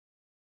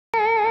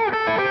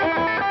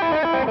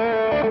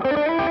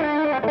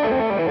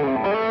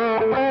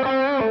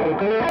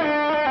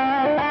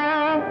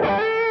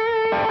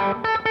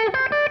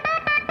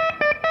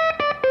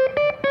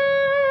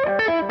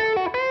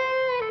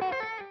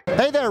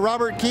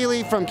Robert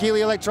Keeley from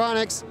Keeley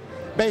Electronics,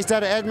 based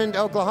out of Edmond,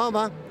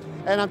 Oklahoma,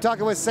 and I'm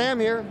talking with Sam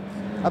here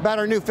about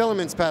our new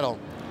Filaments pedal.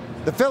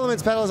 The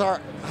Filaments pedal is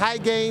our high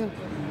gain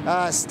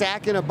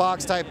stack in a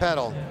box type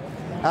pedal.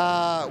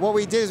 What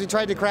we did is we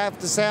tried to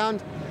craft a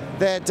sound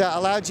that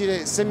allowed you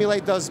to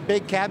simulate those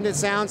big cabinet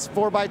sounds,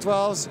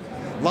 4x12s,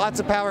 lots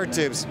of power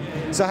tubes.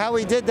 So how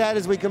we did that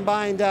is we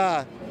combined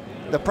the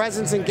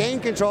presence and gain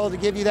control to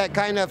give you that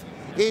kind of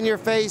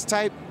in-your-face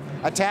type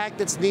attack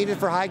that's needed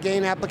for high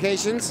gain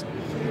applications.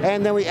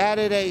 And then we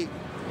added a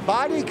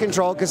body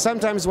control, because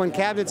sometimes when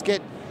cabinets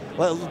get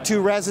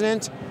too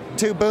resonant,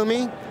 too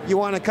boomy, you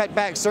want to cut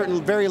back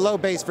certain very low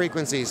bass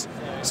frequencies.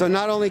 So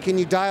not only can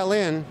you dial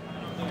in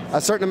a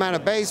certain amount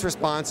of bass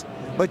response,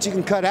 but you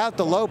can cut out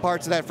the low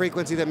parts of that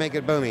frequency that make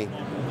it boomy.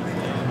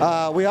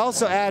 We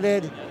also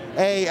added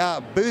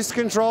a boost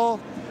control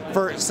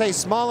for, say,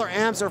 smaller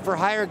amps or for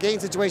higher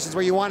gain situations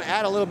where you want to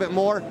add a little bit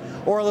more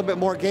or a little bit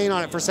more gain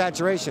on it for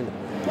saturation.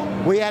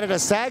 We added a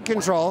sag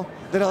control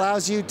that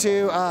allows you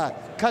to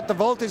cut the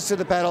voltage to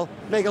the pedal,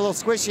 make it a little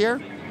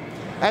squishier.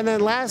 And then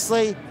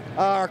lastly,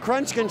 our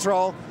crunch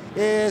control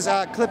is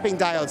clipping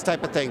diodes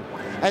type of thing.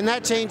 And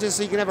that changes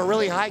so you can have a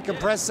really high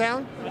compressed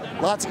sound,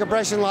 lots of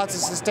compression, lots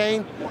of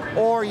sustain,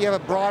 or you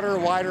have a broader,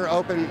 wider,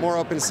 open, more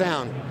open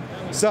sound.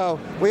 So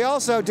we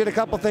also did a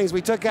couple things.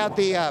 We took out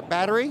the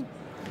battery,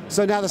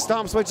 so now the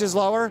stomp switch is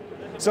lower,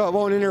 so it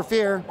won't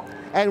interfere.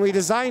 And we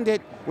designed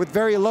it with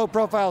very low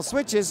profile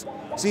switches,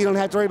 so you don't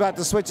have to worry about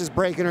the switches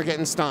breaking or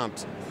getting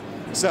stomped.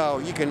 So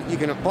you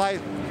can apply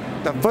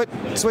the foot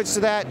switch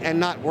to that and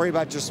not worry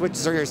about your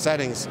switches or your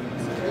settings.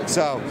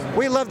 So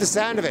we love the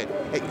sound of it.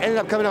 It ended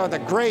up coming out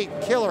with a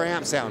great killer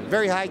amp sound.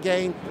 Very high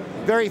gain,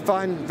 very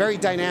fun, very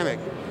dynamic.